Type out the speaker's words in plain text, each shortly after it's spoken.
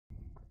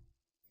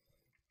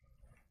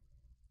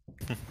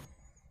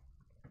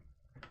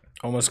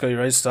Almost got your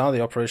race star.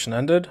 The operation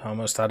ended.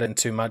 Almost had it in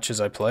 2 matches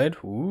I played.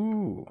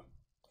 Ooh.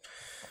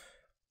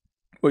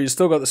 Well, you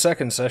still got the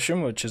second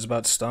session, which is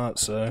about to start,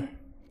 so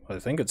I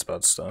think it's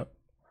about to start.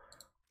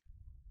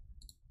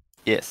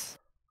 Yes.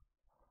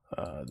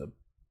 The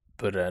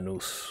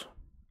Brennus.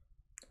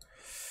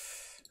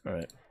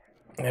 Alright.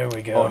 There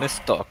we go. On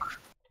stock.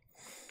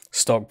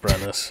 Stock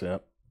Brennus, yeah.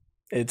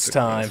 It's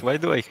time. Why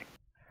do I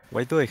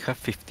have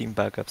 15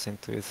 backups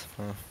into it?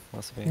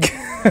 Must be.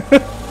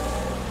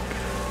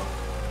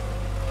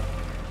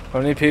 How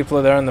many people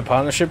are there in the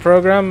partnership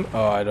program?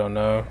 Oh, I don't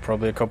know.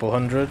 Probably a couple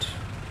hundred.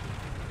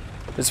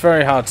 It's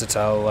very hard to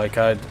tell. Like,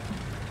 there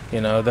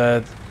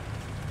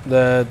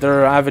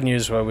are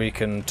avenues where we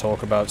can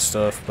talk about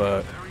stuff,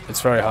 but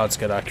it's very hard to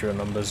get accurate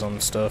numbers on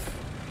stuff.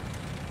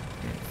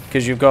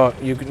 Because you've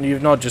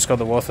not just got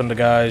the War Thunder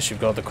guys, you've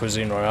got the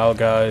Cuisine Royale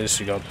guys,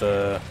 you got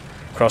the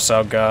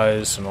Crossout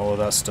guys, and all of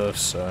that stuff.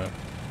 So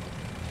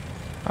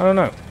I don't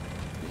know.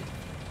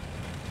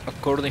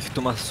 According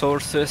to my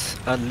sources,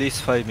 at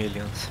least 5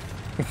 million.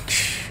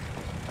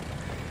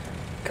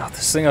 God,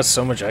 this thing has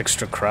so much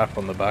extra crap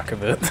on the back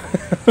of it.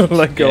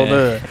 Like all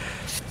the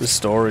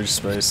storage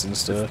space and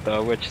stuff.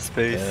 The storage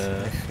space.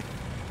 Yeah.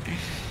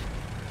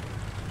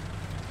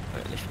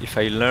 Well, if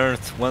I learned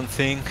one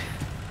thing,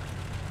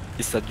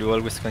 is that you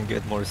always can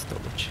get more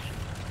storage.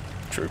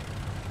 True.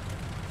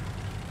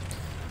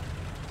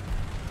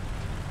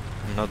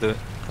 I'm not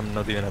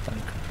even a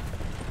tank.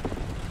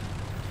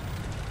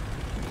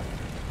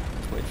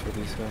 Let's wait for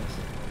these guys.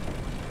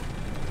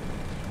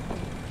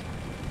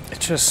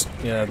 It's just,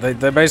 yeah,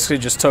 they basically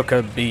just took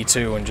a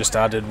B2 and just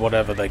added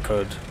whatever they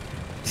could.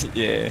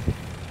 Yeah.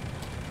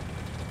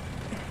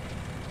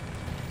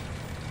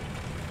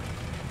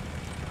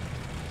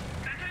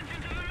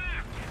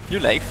 You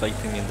like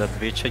fighting in that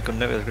beach, I could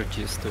never get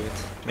used to it.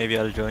 Maybe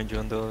I'll join you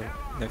on the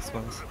next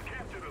ones.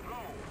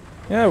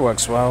 Yeah, it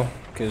works well,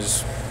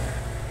 because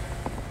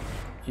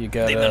you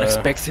get They don't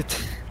expect it.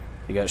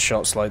 You get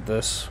shots like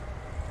this.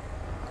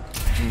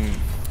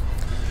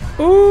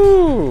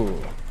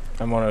 Ooh!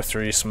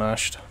 M103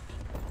 smashed.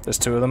 There's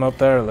 2 of them up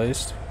there at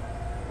least.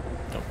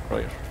 Oh,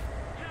 right.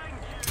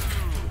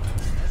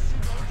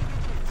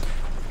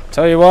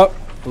 Tell you what,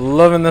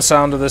 loving the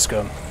sound of this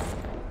gun.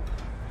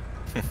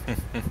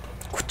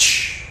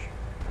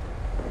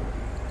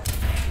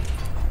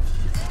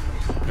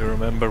 You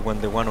remember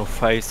when the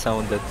 105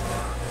 sounded?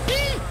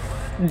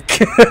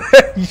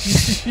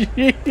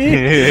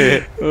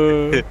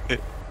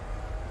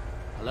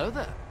 Hello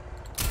there.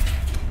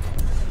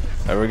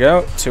 There we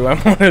go. 2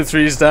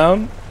 M103s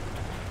down.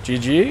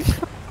 GG.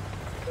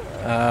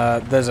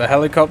 There's a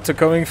helicopter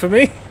coming for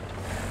me.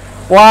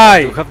 Why?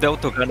 You have the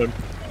autocannon.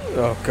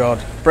 Oh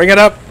god. Bring it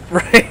up!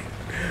 Right.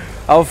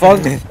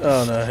 Alphonse.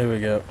 Oh no, here we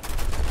go.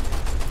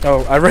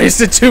 Oh, I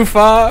raised it too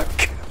far!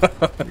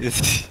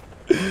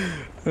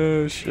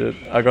 Oh shit.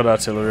 I got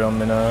artillery on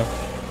me now.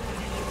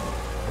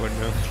 Oh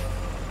no.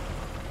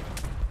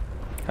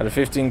 Had a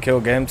 15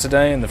 kill game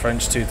today in the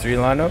French 2-3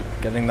 lineup,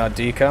 getting that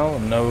decal,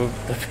 and no,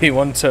 the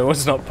B1 tow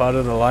was not part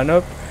of the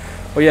lineup.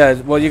 Well yeah,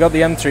 well you got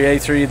the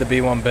M3A3, the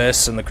B1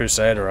 Biss, and the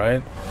Crusader,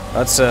 right?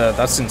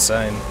 That's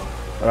insane.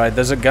 Alright,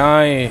 there's a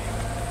guy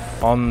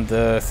on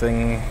the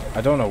thing,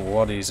 I don't know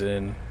what he's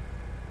in.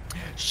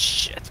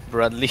 Shit,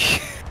 Bradley.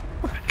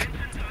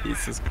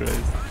 Jesus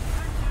Christ.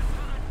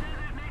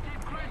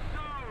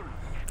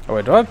 Oh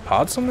wait, do I have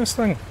parts on this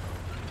thing?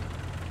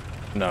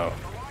 No.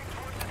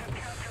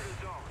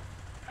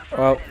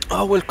 Well,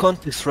 oh well,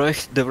 context,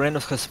 right? The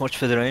Renos has much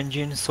better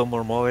engine, so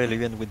more mobile,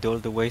 even with all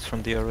the weight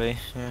from the array.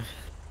 Yeah,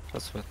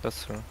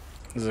 that's true.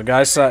 There's a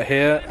guy sat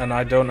here, and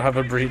I don't have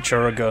a breach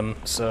or a gun,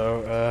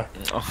 so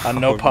and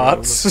no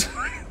parts.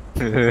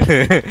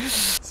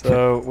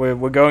 So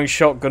we're going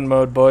shotgun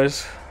mode,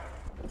 boys.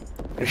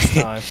 It's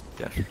time.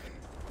 Yeah.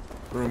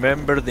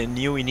 Remember the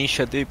new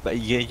initiative by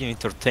Gauging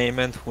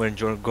Entertainment when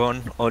your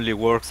gun only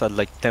works at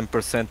like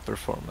 10%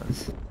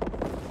 performance.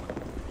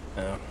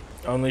 Yeah.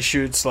 Only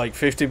shoots like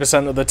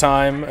 50% of the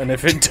time, and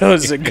if it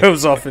does, it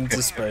goes off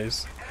into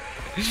space.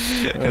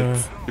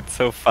 It's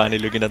so funny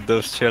looking at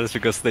those shells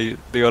because they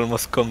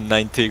almost come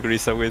 90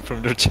 degrees away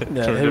from their chest.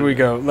 Yeah, here we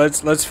go.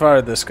 Let's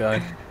fire this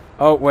guy.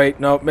 Oh wait,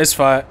 no,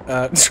 misfire.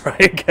 Try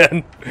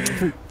again.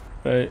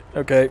 Right,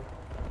 okay.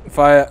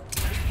 Fire.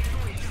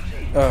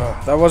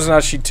 Oh, that wasn't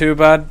actually too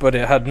bad, but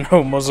it had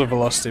no muzzle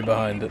velocity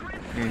behind it.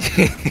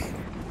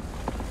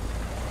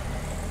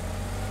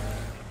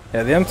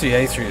 Yeah, the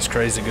M3A3 is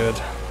crazy good.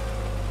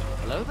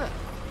 Hello there.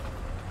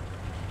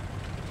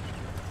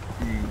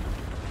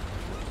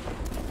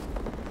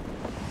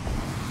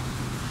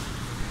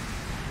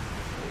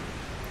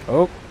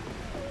 Oh,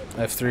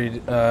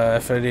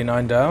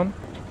 F89 down.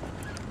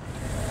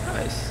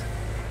 Nice.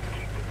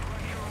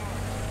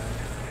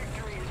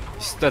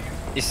 Is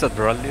that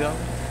Bradley down?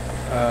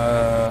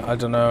 I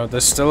don't know.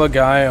 There's still a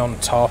guy on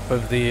top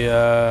of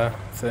the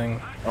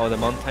thing. Oh, the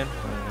mountain?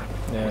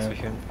 Yeah. Must be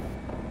him.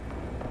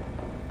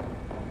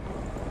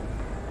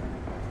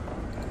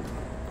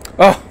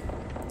 Oh!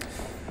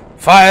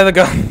 Fire the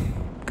gun!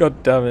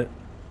 God damn it.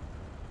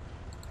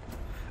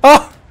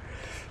 Oh!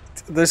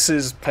 this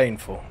is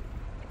painful,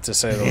 to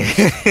say the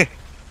least.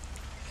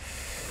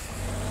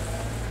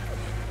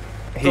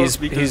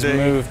 He's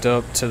moved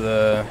up to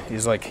the...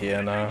 He's like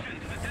here now.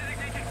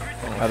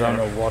 I don't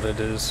know what it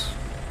is.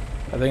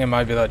 I think it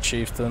might be that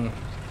chieftain.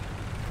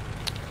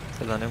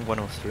 Is that an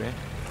M103?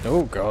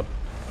 Oh god.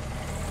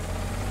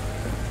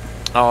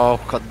 Oh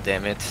god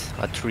damn it!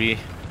 A tree.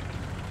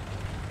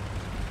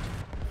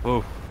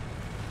 Oh.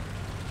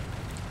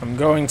 I'm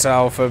going to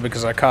Alpha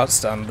because I can't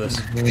stand this.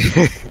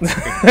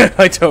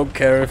 I don't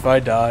care if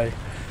I die.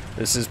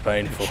 This is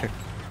painful.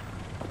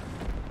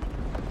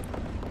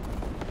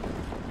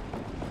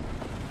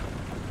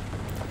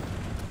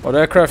 What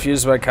aircraft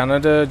used by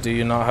Canada do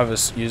you not have a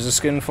user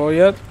skin for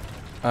yet?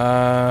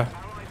 I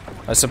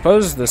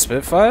suppose the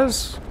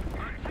Spitfires?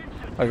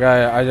 Like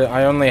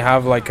I only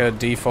have like a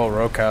default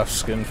ROCAF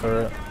skin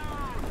for it.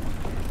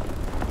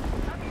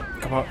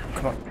 Come on,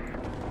 come on.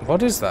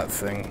 What is that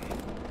thing?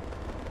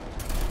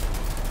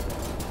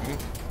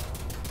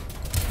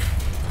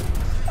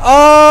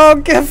 Oh,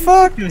 get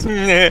fucked!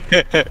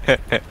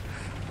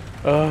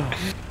 Oh,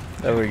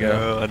 there we go.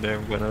 No, an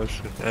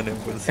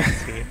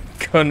M103.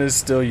 Gun is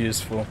still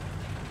useful.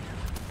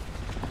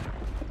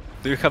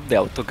 Do you have the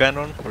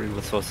autocannon, or it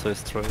was also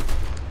destroyed?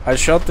 I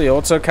shot the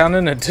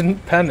autocannon, it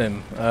didn't pen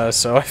him,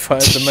 so I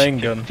fired the main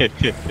gun.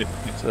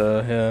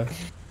 So, yeah.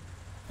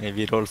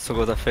 Maybe it also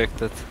got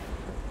affected.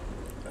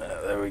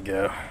 There we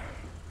go.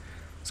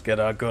 Let's get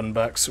our gun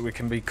back so we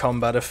can be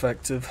combat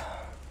effective.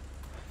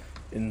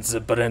 In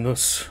the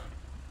Brennus.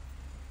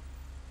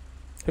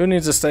 Who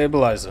needs a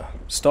stabilizer?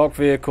 Stock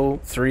vehicle,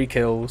 3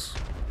 kills.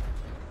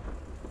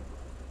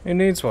 Who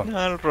needs one?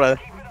 I'll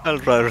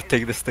rather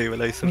take the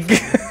stabilizer.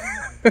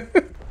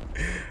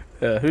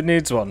 Yeah, who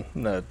needs one?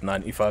 No,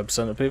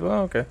 95% of people.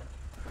 Oh, okay.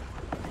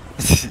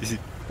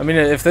 I mean,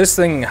 if this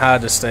thing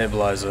had a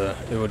stabilizer,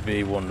 it would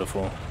be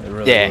wonderful. It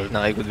really would.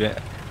 No, it would be.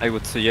 I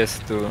would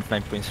suggest to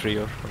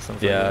 9.3 or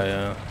something. Yeah, like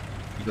yeah.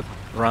 Because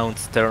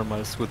rounds,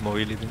 thermals, good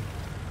mobility.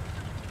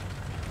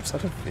 Is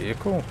that a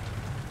vehicle?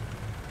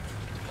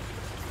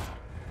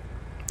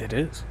 It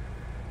is.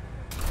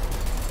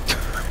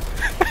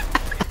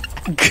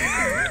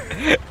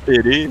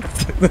 It is.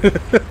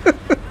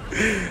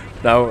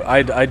 No,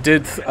 I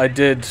did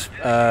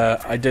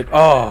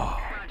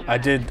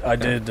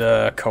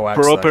coax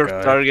Proper that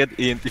guy. target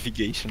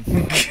identification.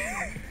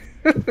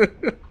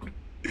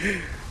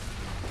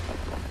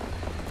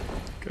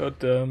 God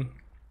damn.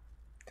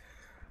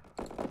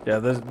 Yeah,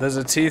 there's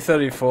a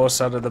T-34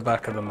 sat at the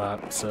back of the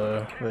map,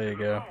 so there you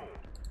go.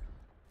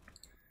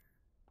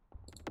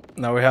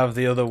 Now we have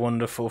the other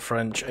wonderful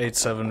French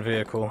 8.7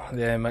 vehicle,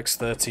 the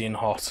AMX-13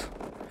 Hot.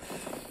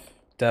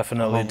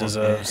 Definitely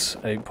deserves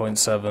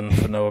 8.7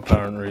 for no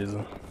apparent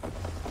reason.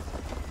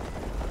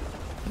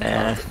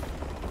 Nah.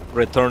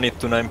 Return it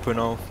to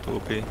 9.0 to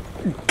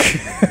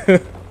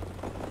OP.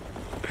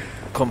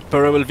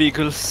 Comparable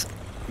vehicles,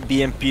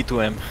 BMP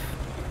to M.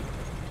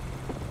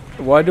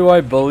 Why do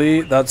I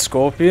bully that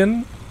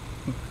Scorpion?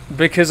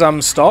 Because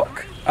I'm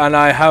stock, and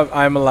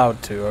I'm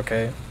allowed to,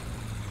 okay?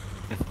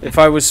 If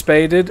I was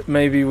spaded,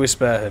 maybe we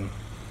spare him.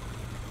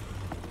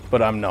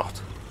 But I'm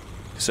not.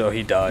 So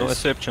he dies. No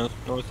exceptions,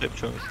 no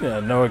exceptions. Yeah,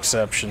 no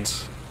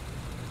exceptions.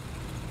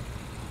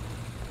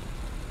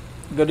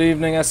 Good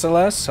evening,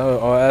 SLS,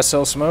 or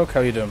SL Smoke,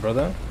 how you doing,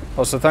 brother?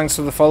 Also, thanks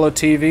for the follow,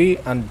 TV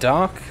and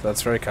Dark.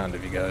 That's very kind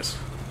of you guys.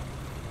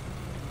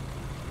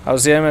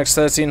 How's the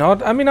MX-13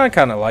 Hot? I mean, I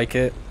kind of like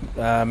it,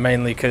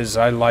 mainly because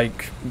I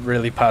like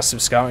really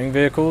passive scouting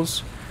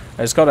vehicles.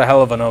 It's got a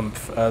hell of an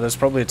umph. There's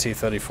probably a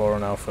T-34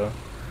 on Alpha.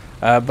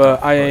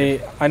 But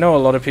I know a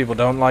lot of people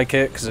don't like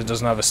it because it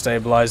doesn't have a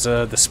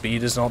stabilizer, the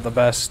speed is not the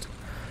best.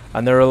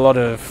 And there are a lot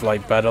of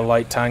like better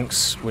light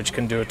tanks which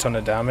can do a ton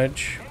of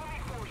damage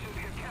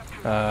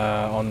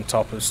on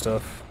top of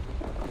stuff.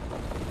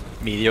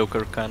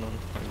 Mediocre cannon.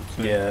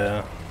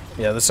 Yeah.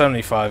 Yeah, the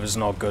 75 is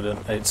not good at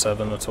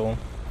 8.7 at all.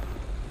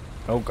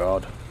 Oh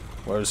god.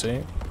 Where is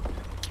he?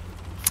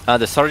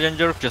 The Sergeant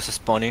Jerk just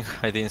spawning.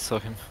 I didn't saw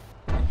him.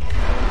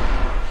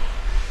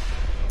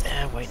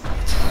 Wait.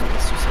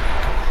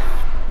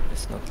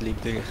 Let's not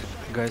leave the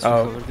guys with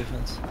our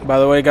defense. By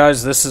the way,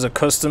 guys, this is a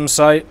custom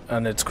site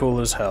and it's cool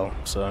as hell,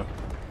 so.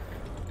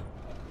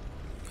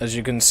 As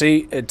you can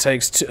see, it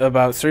takes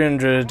about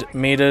 300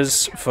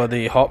 meters for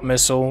the hot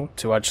missile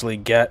to actually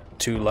get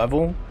to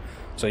level.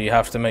 So you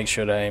have to make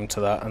sure to aim to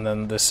that, and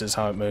then this is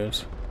how it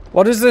moves.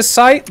 What is this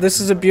site? This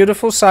is a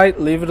beautiful site.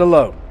 Leave it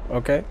alone,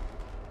 okay?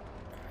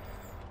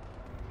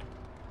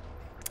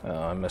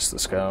 Oh, I missed the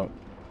scout.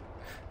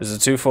 Is it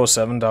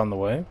 247 down the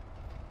way?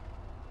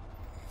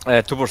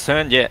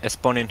 247, yeah,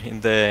 spawning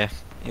in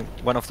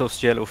one of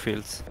those yellow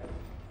fields.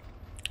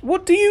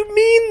 What do you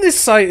mean this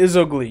site is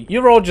ugly?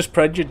 You're all just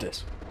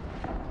prejudiced.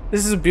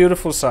 This is a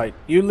beautiful site.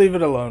 You leave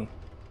it alone.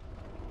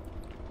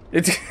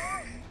 It's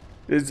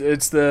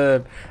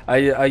the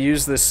I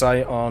use this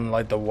site on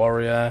like the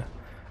Warrior,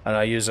 and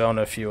I use it on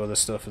a few other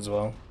stuff as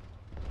well.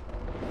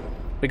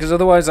 Because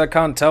otherwise I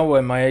can't tell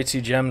when my AT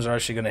gems are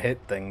actually gonna hit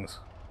things.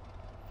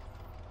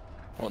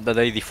 Oh, that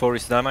AD4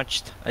 is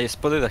damaged. I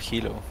spotted a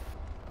helo.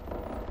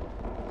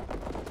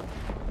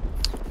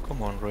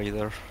 Come on,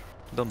 Raider.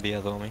 Don't be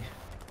a dummy.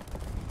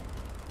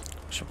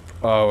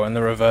 Oh, and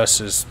the reverse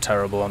is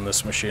terrible on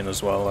this machine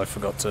as well, I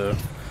forgot to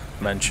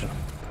mention.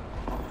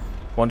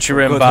 Once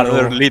you're in battle...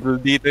 Another little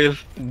detail.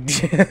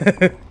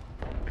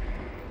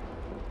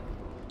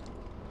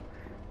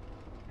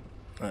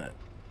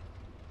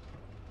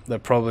 They're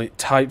probably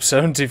Type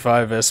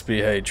 75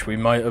 SPH.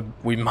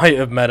 We might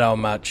have met our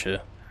match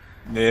here.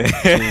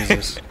 Yeah.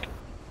 Jesus.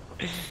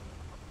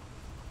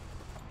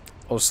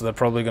 Also, they're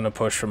probably going to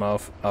push from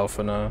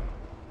Alpha now.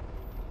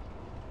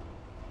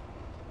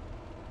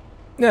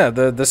 Yeah,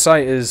 the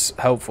site is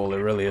helpful, it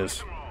really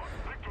is.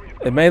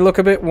 It may look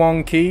a bit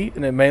wonky,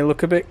 and it may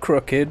look a bit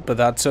crooked, but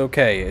that's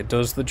okay, it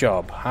does the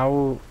job.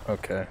 How...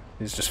 Okay,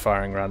 he's just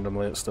firing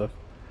randomly at stuff.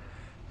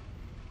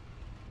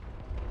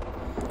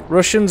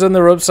 Russians and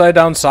their upside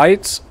down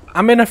sights?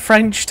 I'm in a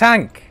French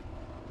tank.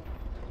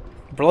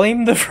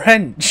 Blame the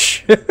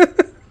French.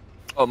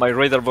 Oh, my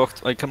radar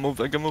bugged. I can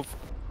move, I can move.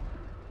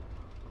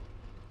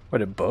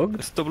 What, it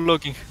bugged? Stop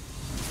looking.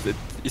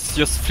 It's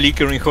just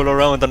flickering all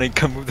around and I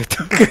can move the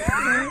tank.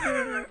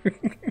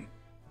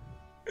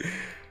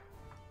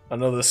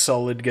 Another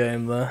solid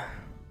game there.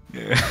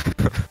 Yeah.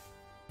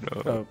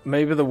 No. Oh,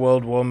 maybe the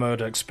World War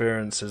mode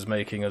experience is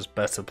making us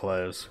better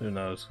players. Who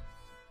knows?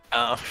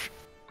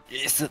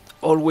 Yes,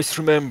 always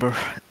remember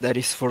that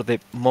is for the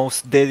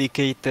most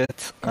dedicated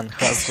and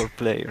hardcore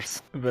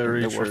players.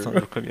 Very in the true. War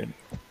Thunder community.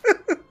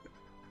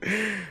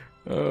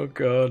 Oh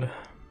god.